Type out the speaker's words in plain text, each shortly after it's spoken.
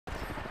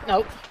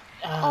Nope.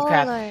 Oh, Oh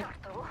crap. Lord.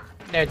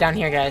 They're down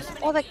here, guys.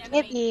 Oh, the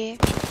kibby.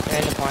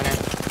 They're in the corner.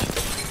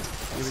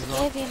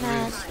 Kibby,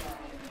 man.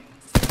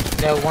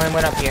 The one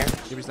went up here.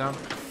 Gibby's down.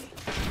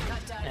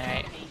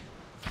 Alright.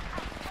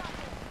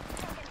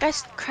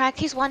 Guys, cracked.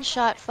 He's one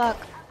shot. Fuck.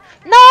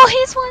 No,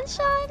 he's one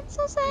shot. It's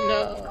so sad.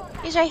 No.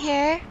 He's right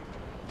here.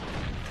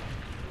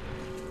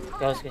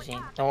 Go,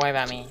 Squishy. Don't worry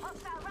about me.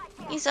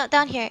 He's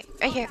down here.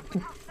 Right here.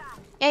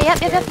 Yeah,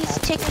 yep. He's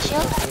taking the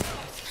shield.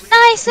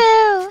 Nice!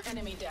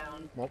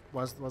 What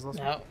was last one?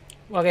 No.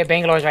 Okay,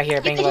 Bangalore's right here.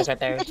 You could Bangalore's just- right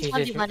there. you could just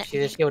She's 1v1 it.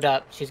 just skilled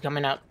up. She's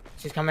coming up.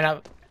 She's coming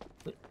up.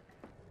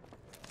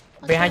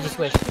 Behind you,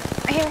 Squish.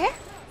 Right here, right here.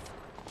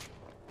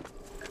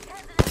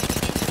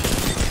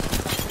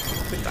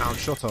 Sit down,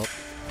 shut up.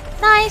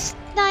 Nice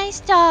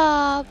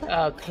job.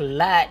 Oh,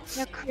 clutch.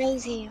 You're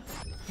crazy.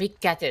 We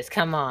got this.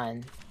 Come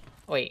on.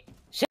 Wait.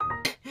 Shit.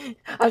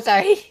 I'm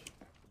sorry.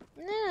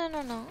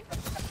 No.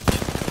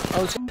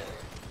 Oh, shit.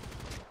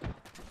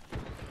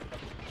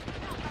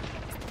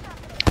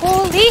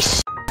 Holy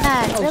shit,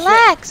 man. Oh,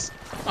 Relax. Shit.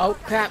 Oh,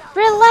 crap.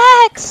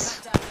 Relax.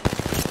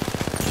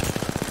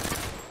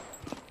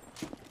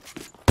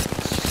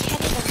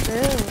 Can't even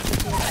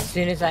move. As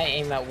soon as I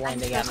aim at one, I'm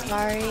they so got me.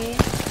 sorry.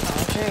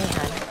 Oh, okay,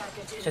 honey.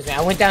 Trust me,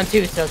 I went down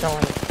too, so don't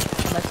worry.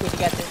 How much did you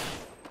get this?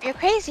 You're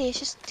crazy. It's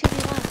just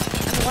 2v1. I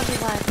mean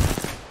 1v1.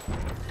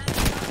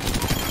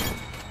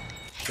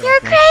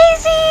 You're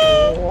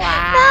crazy!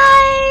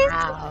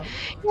 Wow. Nice!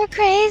 You're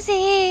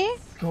crazy!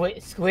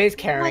 Squid's Oh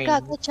carrying. my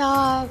god, good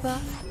job.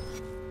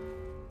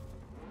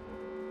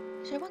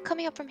 Is anyone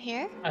coming up from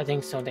here? I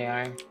think so, they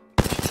are. Wait,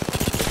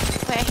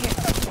 I hear.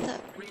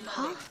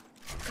 Huh?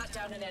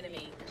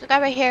 There's a guy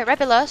right here, right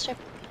below us.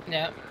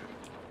 Yep.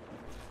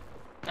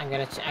 I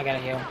gotta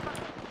heal.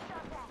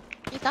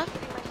 You done?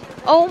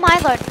 Oh my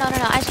lord. No,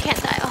 I just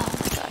can't die. Oh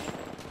my god.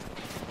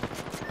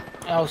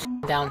 Oh,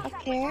 down.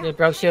 Up here. The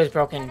broke shield's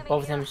broken.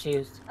 Both of them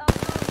shields.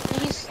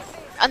 He's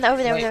on the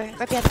over there, Wait.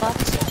 right behind the box.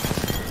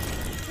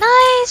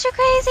 Nice, you're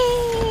crazy!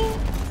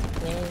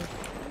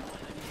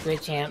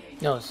 Squid champ.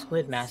 No,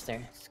 Squid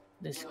master.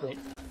 The Squid.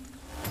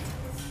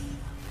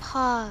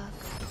 Pog.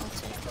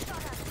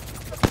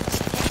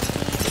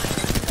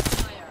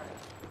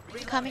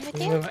 Coming with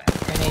you? Move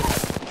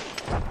grenades.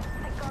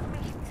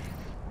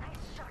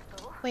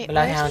 Wait,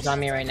 Bloodhound's on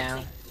me right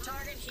now.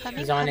 Coming?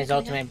 He's on his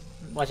Coming. ultimate.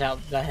 Watch out,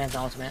 Bloodhound's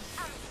ultimate.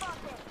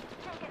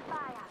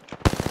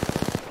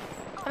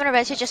 I'm gonna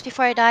res you just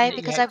before I die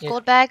because I have Yeah,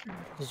 gold bag.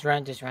 Just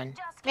run, just run.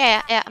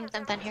 Yeah, I'm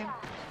done here.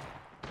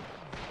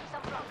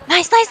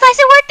 Nice, it worked,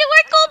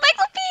 gold bag,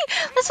 Luffy!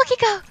 Let's fucking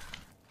go!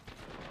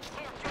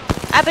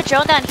 I have a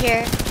drone down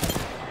here.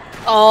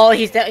 Oh,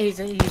 he's almost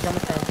down.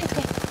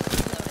 Okay.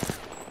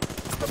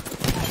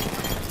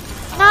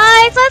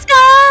 Nice, let's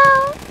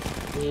go!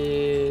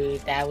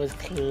 Dude, that was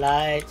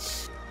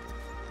clutch.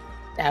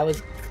 That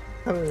was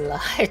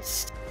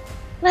clutch.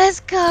 Let's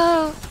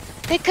go!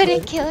 They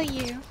couldn't kill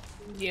you.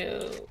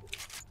 Yo.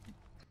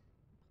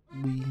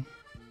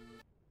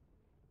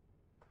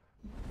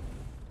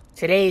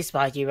 Today's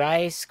Spiky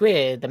Rice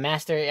Squid, the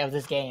master of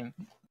this game.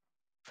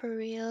 For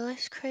real,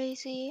 it's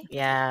crazy.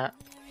 Yeah.